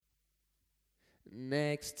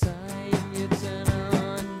Next time you turn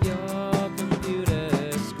on your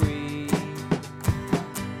computer screen,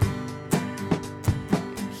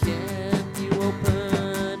 can you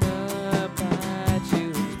open up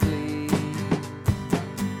iTunes, please?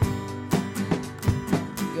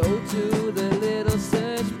 Go to the little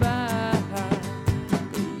search bar.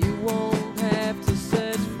 You won't have to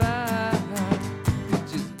search far.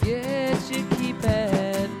 Just get your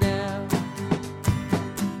keypad now.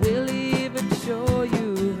 We'll even show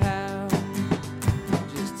you how.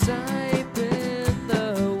 Just type in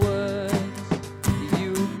the words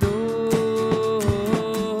you know.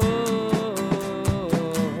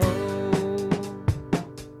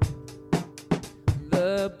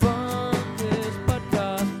 The Bonkers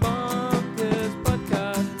Podcast, Bonkers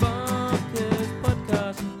Podcast, Bonkers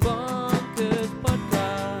Podcast, Bonkers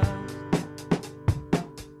Podcast.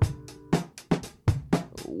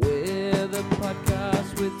 We're the podcast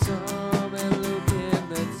with Tom and Luke in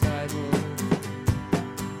the title.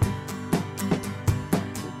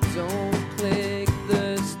 Don't click the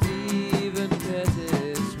Stephen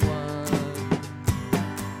Pettis one.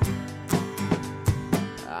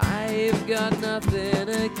 I've got nothing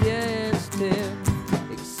against him,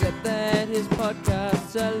 except that his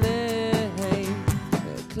podcasts are lame.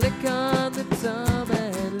 Click on the Tom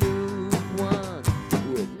and Luke one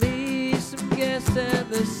with me, some guests, and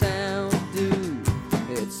the sound dude.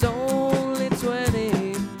 It's only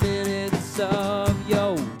 20 minutes of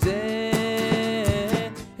your day.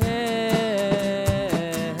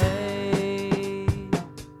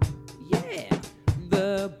 Yeah,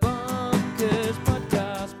 the Bonkers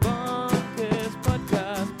Podcast, Bonkers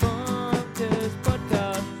Podcast, Bonkers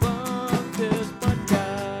Podcast, Bonkers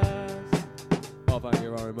Podcast. Oh, thank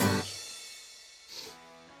you very much.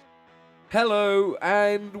 Hello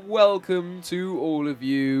and welcome to all of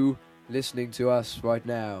you listening to us right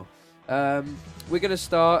now. We're going to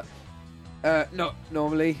start, not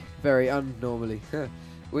normally, very unnormally.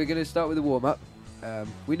 We're going to start with a warm-up.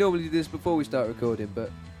 We normally do this before we start recording,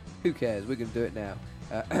 but who cares? We're going to do it now.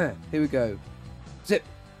 Here we go. Zip,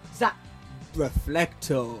 Zap.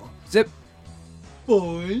 Reflector. zip,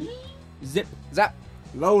 Boy. Zip. zap.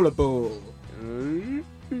 Rollerball.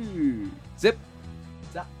 Zip,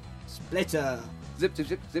 Zap. Splitter. zip, zip,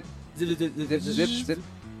 zip, zip, Zip, zip, zip, zip, zip.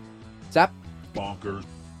 Zap. Bonkers.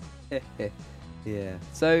 Yeah.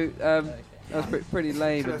 So, that was pretty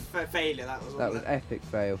lame. Kind of failure that was. That was epic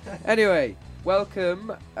fail. Anyway,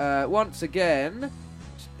 welcome once again,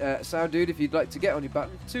 Sound Dude, if you'd like to get on your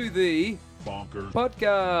button, to the Bonkers.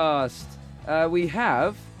 podcast. We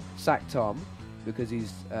have sacked Tom because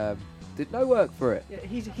he's did no work for it. Yeah,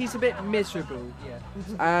 he's a bit miserable. Yeah.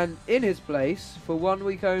 And in his place, for 1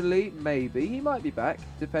 week only, maybe, he might be back,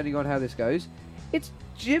 depending on how this goes, it's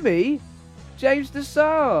Jimmy James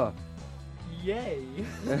Desar. Yay.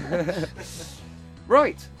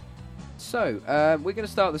 Right. So, we're going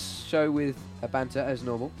to start the show with a banter as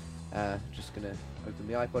normal. Just going to open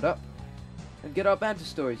the iPod up and get our banter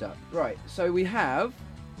stories up. Right. So we have,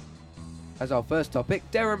 as our first topic,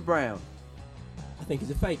 Darren Brown. I think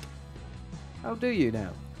it's a fake. How do you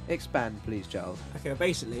now? Expand, please, Charles. Okay, well,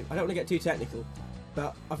 basically, I don't want to get too technical,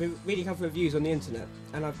 but I've been reading a couple of reviews on the internet,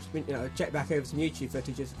 and I've been, checked back over some YouTube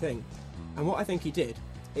footage of the thing. And what I think he did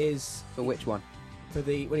is For which one? when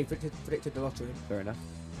he predicted the lottery, Fair enough.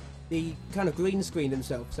 the kind of green screened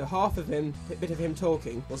himself. So half of him, a bit of him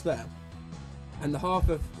talking, was there, and the half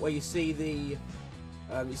of where you see the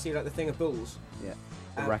like the thing of balls. Yeah.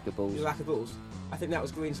 The rack of balls. The rack of balls. I think that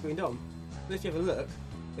was green screened on. But if you have a look,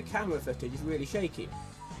 the camera footage is really shaky.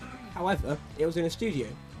 However, it was in a studio,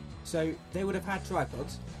 so they would have had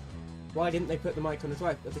tripods. Why didn't they put the mic on the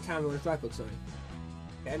camera on a tripod? Sorry.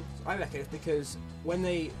 And I reckon it's because when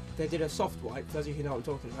they did a soft wipe, for those of you who know what I'm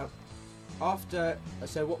talking about.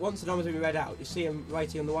 Once the numbers have been read out, you see them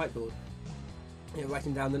writing on the whiteboard,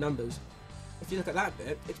 writing down the numbers. If you look at that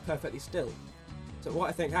bit, it's perfectly still. So what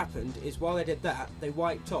I think happened is while they did that, they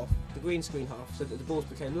wiped off the green screen half so that the balls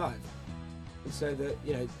became live. And so that,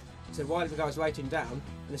 so while the guy was writing down,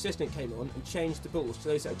 an assistant came on and changed the balls to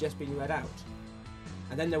those that had just been read out.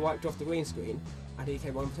 And then they wiped off the green screen, and he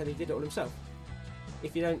came on and said he did it all himself.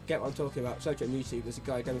 If you don't get what I'm talking about, search on YouTube, there's a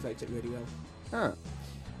guy who demonstrates it really well.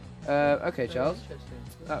 Okay, Charles.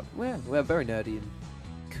 Interesting. We're very nerdy and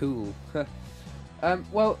cool.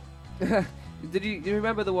 Do you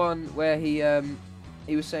remember the one where he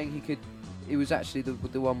was saying he was actually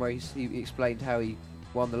the one where he explained how he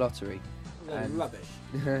won the lottery? And Rubbish.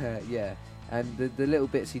 Yeah, and the little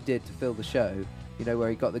bits he did to fill the show, where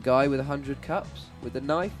he got the guy with 100 cups with the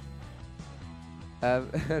knife.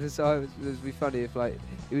 So it would be funny if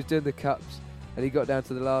he was doing the cups and he got down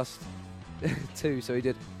to the last 2, so he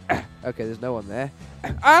did. Okay, there's no one there.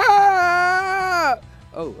 Ah!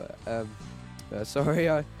 Oh, sorry,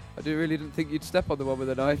 I really didn't think you'd step on the one with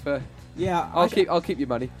the knife. Yeah, I'll keep your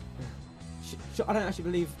money. I don't actually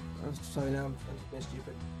believe. I'm sorry now. I'm being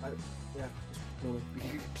stupid. Yeah, just ignore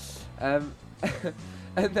me.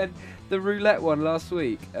 And then the roulette one last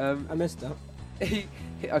week. I missed that.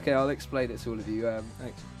 Okay, I'll explain it to all of you.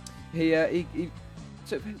 Thanks. He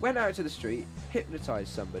went out to the street, hypnotised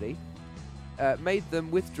somebody, made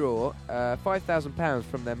them withdraw £5,000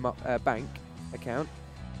 from their bank account,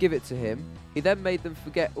 give it to him. He then made them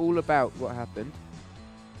forget all about what happened.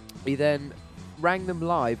 He then rang them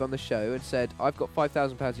live on the show and said, "I've got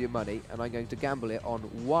 £5,000 of your money, and I'm going to gamble it on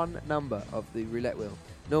one number of the roulette wheel.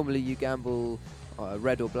 Normally, you gamble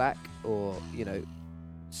red or black, or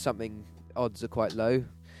something. Odds are quite low."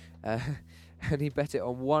 And he bet it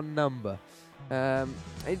on one number.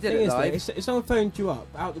 He did it live. If someone phoned you up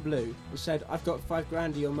out the blue and said, "I've got £5,000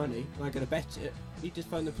 of your money and I'm going to bet it," you just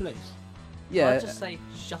phone the police. Yeah. I'd just say,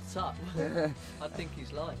 shut up. I think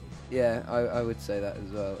he's lying. Yeah, I would say that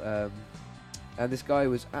as well. And this guy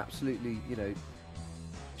was absolutely,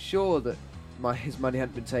 sure that his money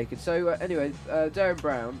hadn't been taken. So anyway, Darren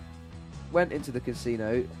Brown went into the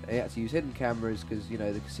casino. He had to use hidden cameras because,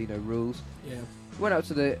 the casino rules. Yeah. Went out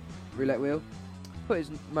to the roulette wheel, put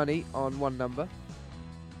his money on one number,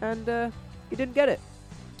 and he didn't get it.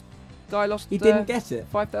 Guy lost. He didn't get it.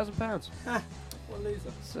 £5,000. What a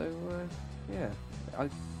loser. So yeah, I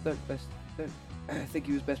don't think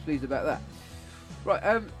he was best pleased about that.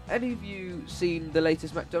 Right, any of you seen the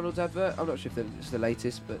latest McDonald's advert? I'm not sure if it's the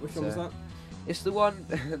latest, but Which one was that? It's the one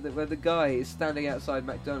where the guy is standing outside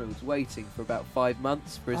McDonald's waiting for about 5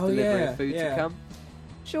 months for his delivery of food to come.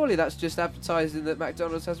 Surely that's just advertising that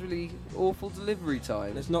McDonald's has really awful delivery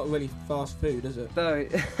time. It's not really fast food, is it? No.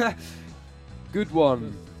 Good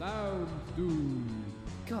one. Sounds good.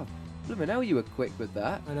 God, Bloomin', how you were quick with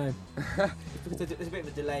that. I know. It's because there's a bit of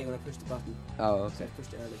a delay when I push the button. Oh, So okay. I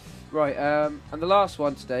pushed it early. Right, and the last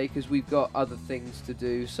one today, because we've got other things to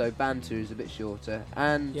do, so banter is a bit shorter.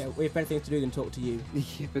 And Yeah, we have better things to do than talk to you.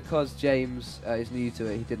 because James is new to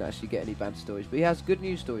it, he didn't actually get any banter stories. But he has good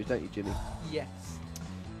news stories, don't you, Jimmy? Yes.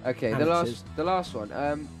 Okay, Amateurs. the last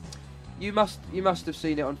one. You must have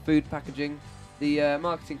seen it on food packaging. The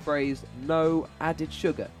marketing phrase "no added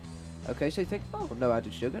sugar." Okay, so you think, oh, no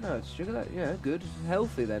added sugar, no added sugar. That, good,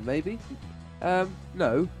 healthy then maybe.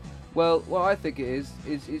 No. Well, what I think it is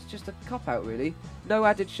it's just a cop out really. No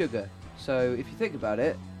added sugar. So if you think about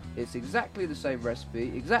it, it's exactly the same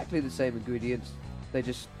recipe, exactly the same ingredients. They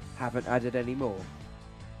just haven't added any more.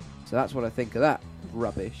 So that's what I think of that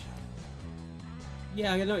rubbish.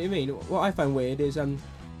 Yeah, I know what you mean. What I find weird is those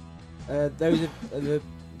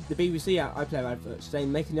the BBC iPlayer adverts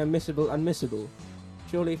saying making the unmissable unmissable.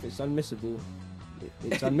 Surely, if it's unmissable,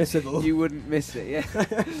 it's unmissable. You wouldn't miss it,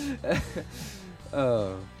 yeah.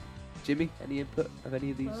 Oh, Jimmy, any input of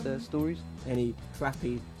any of these stories? Any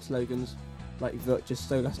crappy slogans like Virtus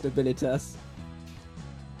Sola Stabilitas?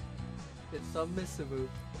 It's unmissable.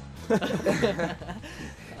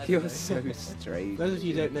 You're so strange. For those of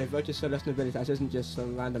you who don't know, Virtus Sola Stabilitas isn't just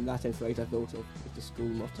some random Latin phrase I thought of. It's a school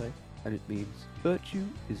motto. And it means virtue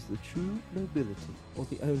is the true nobility. Or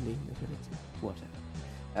the only nobility. Whatever.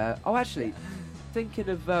 Actually, thinking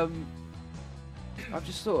of I've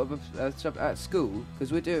just thought of at school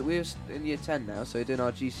because we're in year 10 now, so we're doing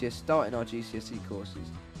our starting our GCSE courses,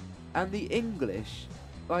 and the English,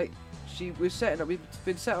 like we've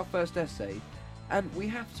been set our first essay, and we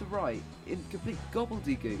have to write in complete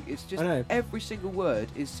gobbledygook. It's just I know. every single word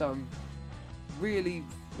is some really.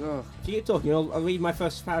 Ugh. If you keep talking, I'll read my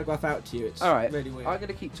first paragraph out to you. It's All right, really weird. I'm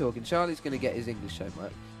gonna keep talking. Charlie's gonna get his English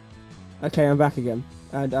homework. Okay, I'm back again.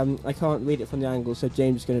 And I can't read it from the angle, so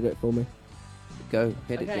James is going to do it for me. Go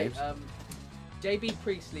hit it, Okay, James. JB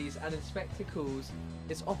Priestley's and Inspector Calls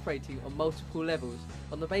is operating on multiple levels.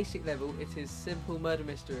 On the basic level, it is simple murder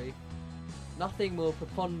mystery. Nothing more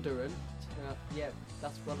preponderant.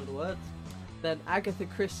 That's one of the words. Than Agatha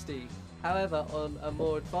Christie. However, on a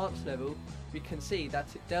more advanced level, we can see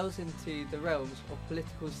that it delves into the realms of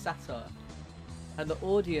political satire, and the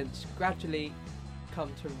audience gradually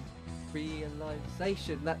come to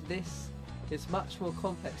realization that this is much more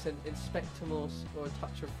complex than Inspector Morse or A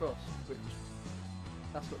Touch of Frost, which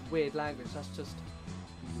that's not weird language, that's just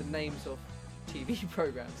the names of TV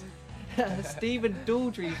programs. Stephen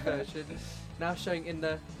Daldry's version, now showing in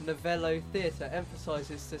the Novello Theatre,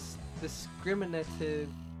 emphasises this discriminative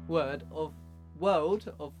world of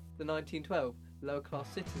the 1912 lower class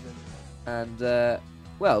citizen. And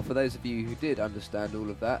well, for those of you who did understand all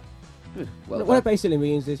of that, good. Well what it done. basically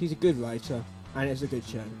means is he's a good writer, And it's a good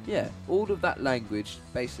show. Yeah, all of that language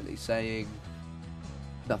basically saying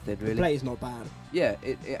nothing The really. play is not bad. Yeah,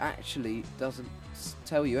 it actually doesn't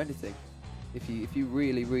tell you anything if you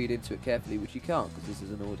really read into it carefully, which you can't because this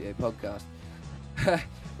is an audio podcast.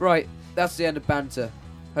 Right, that's the end of banter.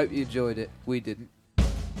 Hope you enjoyed it. We didn't.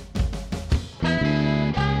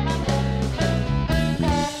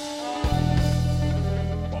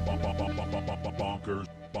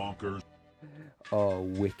 Bonkers. Oh,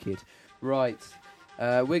 wicked. Right,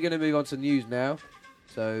 we're going to move on to news now.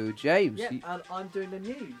 So, James, Yeah, and I'm doing the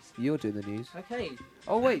news. you're doing the news. Okay.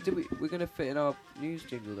 Oh, wait, we're going to fit in our news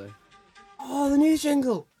jingle, though. Oh, the news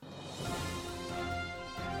jingle!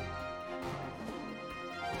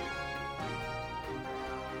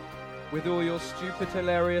 With all your stupid,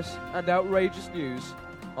 hilarious, and outrageous news,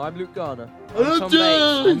 I'm Luke Garner. I'm Tom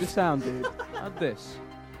Bates. I'm the sound dude. And this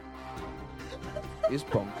is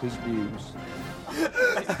Bonkers News.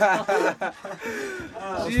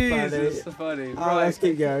 Jesus, funny. Oh, let's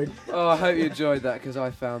keep going. Oh, I hope you enjoyed that because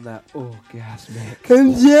I found that orgasmic.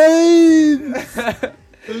 And James!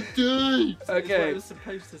 Okay. That's what it was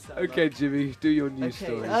supposed to sound Okay, like. Jimmy, do your news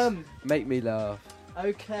Okay, stories. Make me laugh.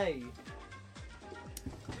 Okay.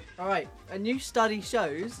 Alright, a new study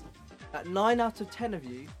shows that 9 out of 10 of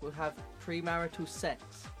you will have premarital sex.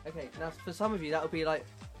 Okay, now for some of you that would be like,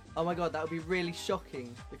 oh my god, that would be really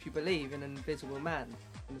shocking if you believe in an invisible man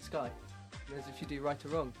in the sky. As if you do right or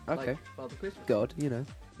wrong. Okay. Like Father Christmas. God, Yeah.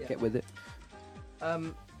 get with it.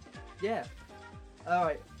 Yeah.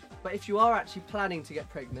 Alright, but if you are actually planning to get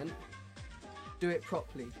pregnant, do it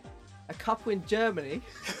properly. A couple in Germany.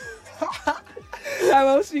 How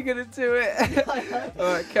else are you going to do it?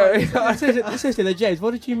 Alright, carry on. Seriously, though, James,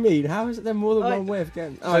 what did you mean? How is it there more than Alright. one way of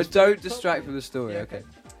getting... So don't distract from the story, Yeah, okay.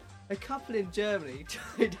 A couple in Germany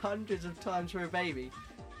tried hundreds of times for a baby,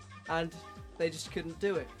 and they just couldn't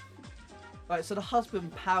do it. Right, so the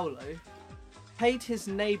husband Paolo paid his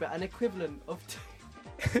neighbour an equivalent of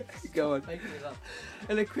Go on. making it up,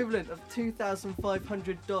 an equivalent of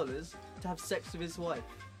 $2,500 to have sex with his wife.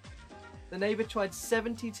 The neighbour tried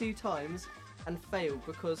 72 times and failed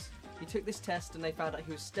because he took this test and they found out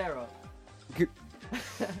he was sterile.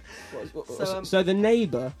 So the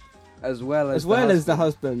neighbour, As well as the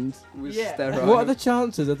husband, was Yeah. sterile. what are the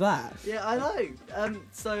chances of that? Yeah, I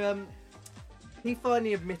know. He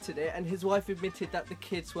finally admitted it, and his wife admitted that the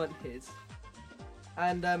kids weren't his,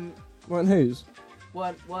 and Weren't whose?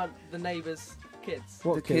 weren't the neighbour's kids.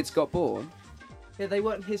 What the kids got born? Yeah, they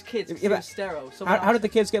weren't his kids. 'Cause Yeah, he but was sterile. How did the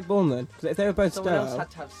kids get born then? Because if they were both Someone else sterile... had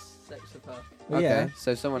to have sex with her. Well, Okay, yeah.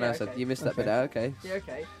 so someone Yeah, else said okay. you missed that bit Okay. out. Okay. Yeah,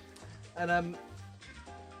 okay. And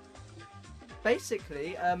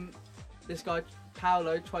basically, this guy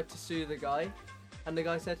Paolo tried to sue the guy, and the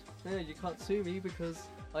guy said, "No, you can't sue me because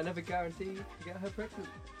I never guarantee to get her pregnant."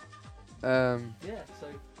 Yeah, so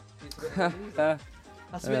he's a bit of a loser.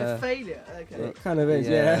 That's a bit of failure. Okay. It kind of is,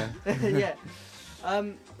 yeah. Yeah.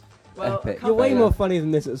 Well, Epic. You're way Yeah. more funny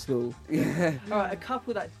than this at school. Yeah. Alright, a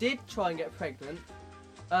couple that did try and get pregnant,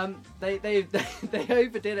 they they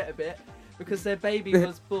overdid it a bit because their baby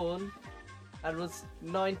was born and was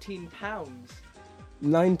 19 pounds.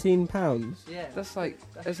 £19. Yeah. That's like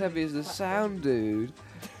That's as heavy as the sound, dude.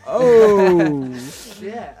 Oh!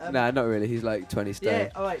 Yeah. Nah, not really. He's like 20 stone. Yeah.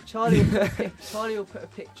 All right. Charlie will put a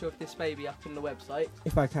picture of this baby up on the website.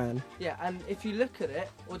 If I can. Yeah, and if you look at it,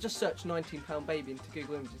 or just search 19-pound baby into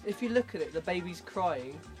Google Images. If you look at it, the baby's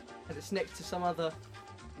crying, and it's next to some other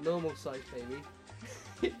normal-sized baby.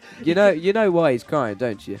 You know why he's crying,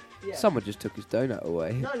 don't you? Yeah. Someone just took his donut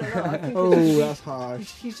away. No. I think Oh, it's- that's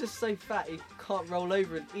harsh. he's just so fat he can't roll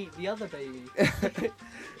over and eat the other baby.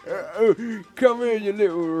 Come here, you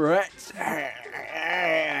little rats.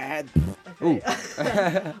 Okay.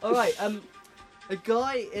 All right. A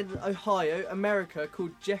guy in Ohio, America,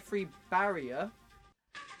 called Jeffrey Barrier,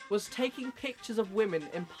 was taking pictures of women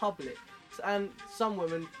in public, and some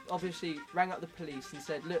women obviously rang up the police and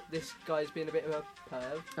said, "Look, this guy's being a bit of a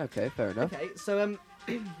perv." Okay, fair enough. Okay, so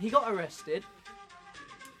he got arrested,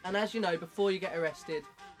 and as you know, before you get arrested,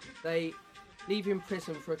 they leave you in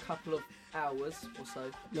prison for a couple of hours or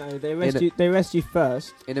so. No, they arrest you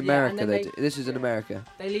first. In Yeah, America, and then they they- do. This is in yeah. America.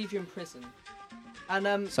 They leave you in prison,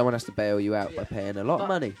 and Someone has to bail you out by Yeah. paying a lot of But-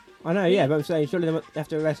 money. I know, yeah, but I'm saying surely they have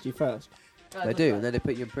to arrest you first. They that's do, right. and then they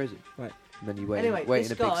put you in prison. Right. And then you wait, Anyway, wait in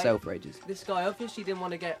this a big guy- cell for ages. This guy obviously didn't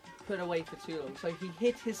want to get put away for too long, so he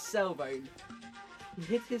hid his cell phone. He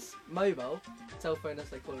hid his mobile, cell phone as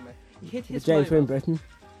they call him. He hid The his James mobile. Britain.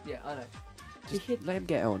 Yeah, I know. Just hid- let him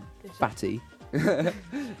get on, Yes, sir. fatty.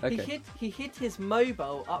 Okay. He hid his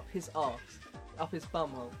mobile up his arse, up his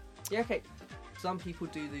bumhole. Yeah, okay. Some people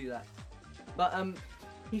do that, but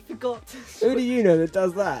He forgot to Who do you know that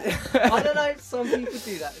does that? I don't know, some people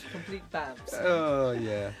do that. Complete babs. Oh,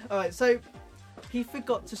 yeah. Alright, so he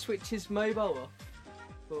forgot to switch his mobile off.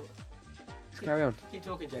 Well, Carry on. Keep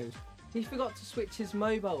talking, James. he forgot to switch his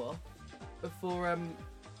mobile off before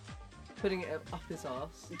putting it up his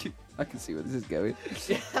arse. I can see where this is going.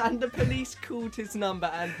 And the police called his number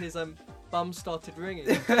and his bum started ringing.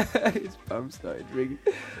 His bum started ringing.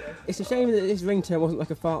 It's a shame that this ringtone wasn't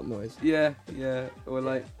like a fart noise. Yeah, yeah. Or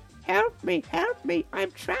like, help me,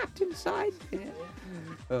 I'm trapped inside here.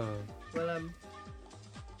 Oh. Well,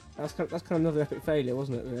 That's kind of another epic failure,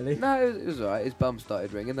 wasn't it? Really. No, it was alright. His bum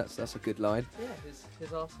started ringing. That's a good line. yeah, his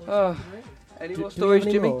arsehole Oh. started ringing. Any Do- more do we stories, have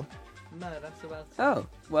any Jimmy? more? No, that's about it. Oh,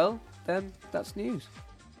 well, then that's news.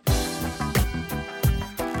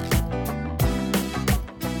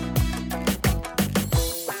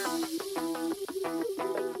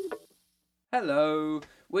 Hello.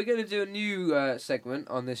 We're going to do a new segment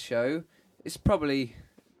on this show. It's probably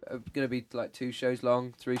going to be like 2 shows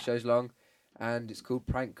long, 3 shows long, and it's called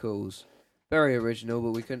Prank Calls. Very original,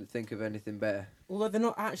 but we couldn't think of anything better. Although they're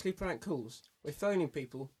not actually prank calls. We're phoning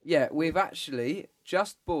people. Yeah, we've actually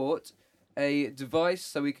just bought a device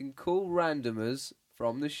so we can call randomers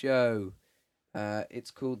from the show.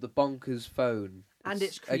 It's called the Bonkers Phone. And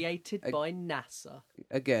it's created by NASA.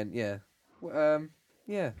 Again, yeah.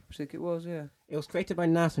 Yeah, I think it was, yeah. It was created by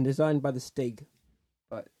NASA and designed by the Stig.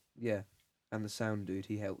 Yeah. And the sound dude,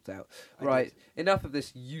 he helped out. I Right, enough of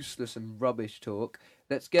this useless and rubbish talk.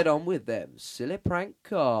 Let's get on with them silly prank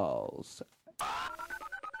calls.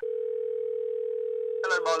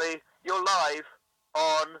 Hello, Molly. You're live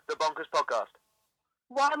on the Bonkers podcast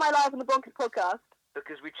Why am I live on the Bonkers podcast?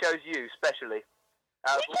 because we chose you specially.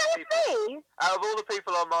 Out of, You all the chose people, me? out of all the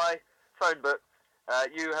people on my phone book,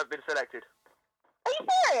 you have been selected. Are you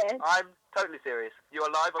serious? I'm totally serious. You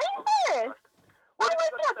are live on Are the you Bonkers serious? podcast. What Oh have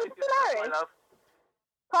you my got God, to say this for is yourself, my hilarious. love?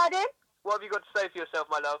 Pardon? What have you got to say for yourself,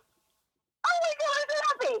 my love? Oh my god, I'm so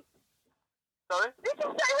happy! Sorry? This is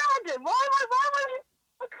so random. Why am I on this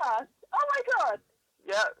podcast? Oh my god.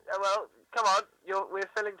 Yeah, well, come on. We're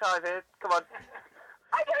filling time here. Come on.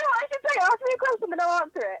 I don't know what I should say. Ask me a question and I'll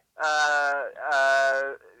answer it.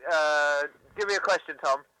 Give me a question,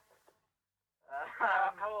 Tom.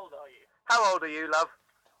 How old are you? How old are you, love?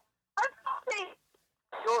 I'm 14.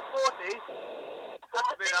 You're 40?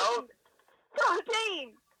 That's a bit old.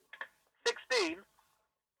 14. 16? 14.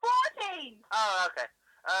 Oh, okay.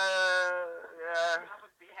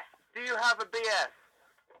 Do you have a BF?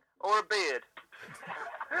 Or a beard?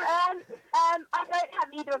 I don't have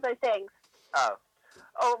either of those things. Oh.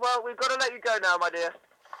 Oh, well, we've got to let you go now, my dear.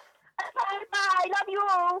 Okay, bye. Love you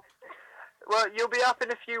all. Well, you'll be up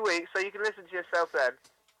in a few weeks, so you can listen to yourself then.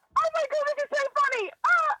 Oh my god, this is so funny.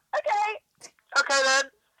 Okay. Okay, then.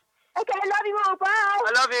 Okay, love you all. Bye.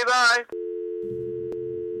 I love you, bye.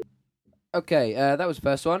 Okay, that was the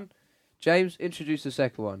first one. James, introduce the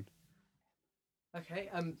second one. Okay,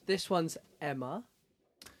 this one's Emma.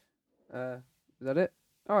 Is that it?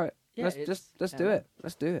 All right. Yeah, let's do Emma. it.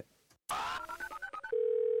 Let's do it.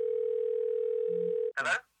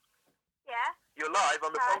 Hello? Yeah? You're live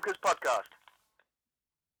on the Hi. Bonkers podcast.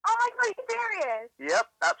 Oh my god, you're serious? Yep,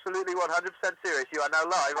 absolutely 100% serious. You are now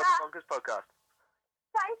live on the Bonkers podcast.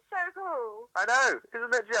 That is so cool. I know, isn't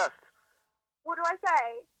it just? What do I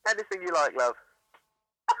say? Anything you like, love.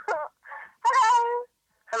 Hello.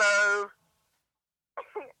 Hello.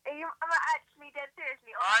 Am I actually dead seriously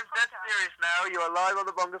on I'm the dead podcast? serious now. You are live on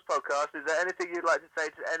the Bonkers podcast. Is there anything you'd like to say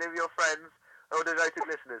to any of your friends or devoted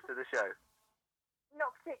listeners to the show? Not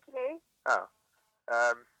particularly. Oh.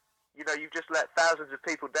 You know, you've just let thousands of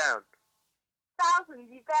people down. Thousands?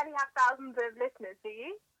 You barely have thousands of listeners, do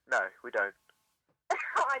you? No, we don't.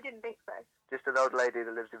 I didn't think so. Just an old lady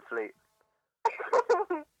that lives in Fleet.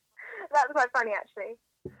 That's quite funny, actually.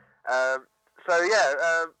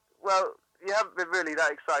 Well, you haven't been really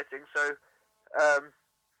that exciting, so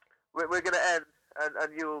we're going to end,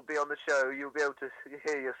 and you'll be on the show. You'll be able to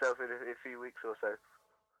hear yourself in a few weeks or so.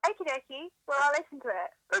 Okie dokie. Well, I'll listen to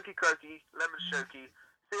it. Okie croaky, lemon shoky.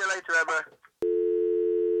 See you later, Emma.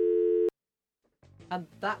 And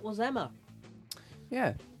that was Emma.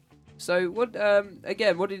 Yeah. So what?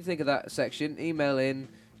 Again, what did you think of that section? Email in.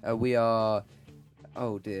 We are.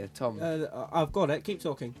 Oh dear, Tom. I've got it. Keep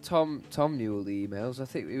talking. Tom knew all the emails. I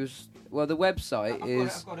think it was. Well, the website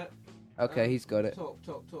is. I've got it. Okay, he's got it. Talk.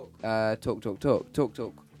 Talk.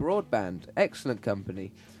 Broadband, excellent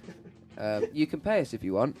company. You can pay us if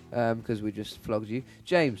you want, because we just flogged you.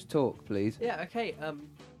 James, talk, please. Yeah, okay.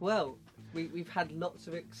 Well, we've had lots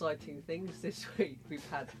of exciting things this week. We've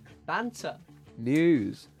had banter.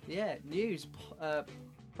 News. Yeah, news.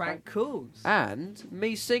 Prank calls. and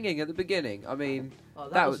me singing at the beginning. I mean, Oh,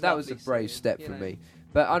 that was a lovely brave singing, step you from know. me.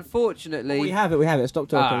 But unfortunately, We have it. Stop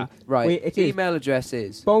talking. right. It is Email address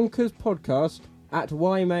is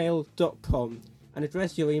bonkerspodcast@ymail.com and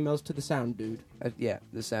address your emails to the sound dude.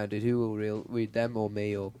 the sound dude. Who will read them, or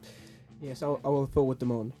me, or Yes, I will forward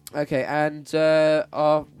them on. okay. And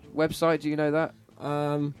our website. Do you know that?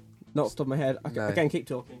 Not off the top of my head. No. Again, keep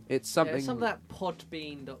talking. It's Yeah, something. it's something like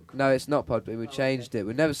podbean.com. No, it's not Podbean. We changed it.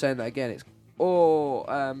 We're never saying that again. It's well,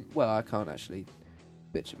 I can't actually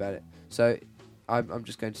bitch about it. So I'm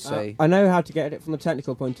just going to say I know how to get it from the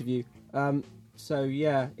technical point of view. So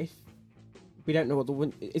yeah, if we don't know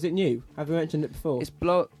what is it new? Have we mentioned it before? it's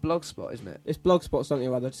Blogspot, isn't it? It's Blogspot something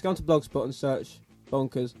or other. Just go onto Blogspot and search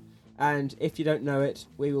Bonkers. And if you don't know it,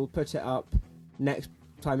 we will put it up next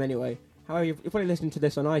time anyway. However, you're probably listening to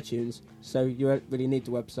this on iTunes, so you won't really need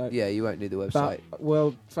the website. Yeah, you won't need the website. But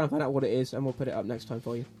we'll try and find out what it is, and we'll put it up next time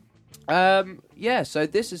for you. Yeah. So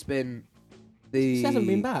this has been the. This hasn't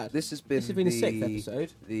been bad. This has been This has been the 6th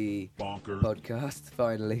episode. The Bonker. podcast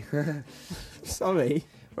finally. Sorry.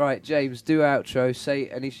 Right, James, do outro. Say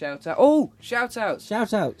any shout out. Oh, shout outs.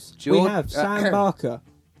 Shout outs. George- We have Sam Barker.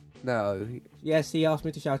 No. Yes, he asked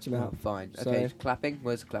me to shout him Oh, out. fine. So- Okay, clapping.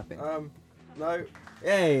 Where's the clapping? No.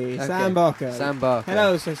 Hey, Okay. Sam Barker. Sam Barker.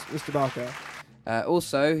 Hello, Mr. Barker.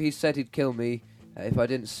 Also, he said he'd kill me if I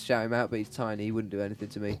didn't shout him out, but he's tiny. He wouldn't do anything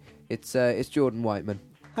to me. It's Jordan Whiteman.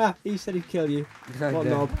 Ha, he said he'd kill you. What No.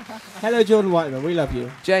 knob. Hello, Jordan Whiteman. We love you.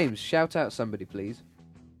 James, shout out somebody, please.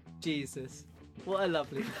 Jesus. What a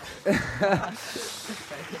lovely.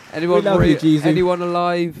 Anyone, We love you, Jesus. anyone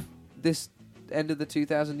alive this end of the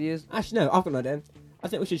 2,000 years? Actually, no, I've got an idea. I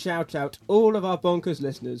think we should shout out all of our Bonkers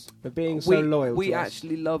listeners for being so loyal We to us.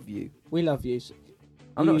 actually love you. We love you.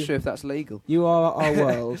 I'm You- not sure if that's legal. You are our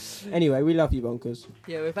world. Anyway, we love you, Bonkers.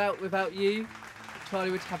 Yeah, without you,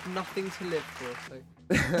 Charlie would have nothing to live for.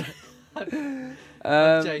 So.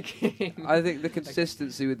 I'm joking. I think the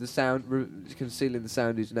consistency with the sound, concealing the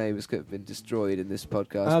sound whose name has been destroyed in this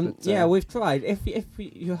podcast. But, yeah, we've tried. If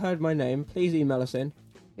you heard my name, please email us in.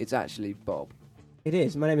 it's actually Bob. It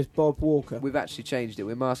is. My name is Bob Walker. We've actually changed it.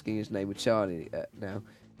 We're masking his name with Charlie now.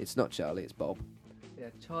 It's not Charlie, it's Bob. Yeah,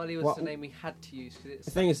 Charlie was What- the name we had to use because it's.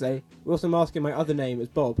 The thing is, though, we're also masking my other name as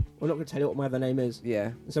Bob. We're not going to tell you what my other name is.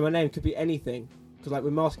 Yeah. So my name could be anything. Because like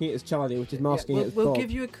we're masking it as Charlie, which is masking it as we'll Bob.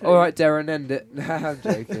 give you a clue. All right, Darren, end it. I'm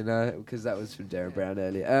joking, because that was from Darren Brown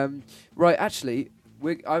earlier. Right, actually,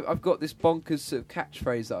 I've got this bonkers sort of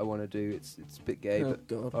catchphrase that I want to do. It's a bit gay, Oh, but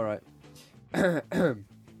God. all right.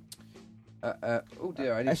 Oh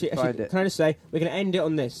dear, I need to find it. Can I just say, we're going to end it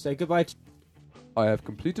on this. So goodbye. I have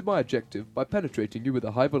completed my objective by penetrating you with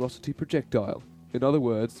a high-velocity projectile. In other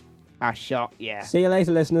words, I shot ya. See you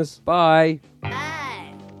later, listeners. Bye. Bye.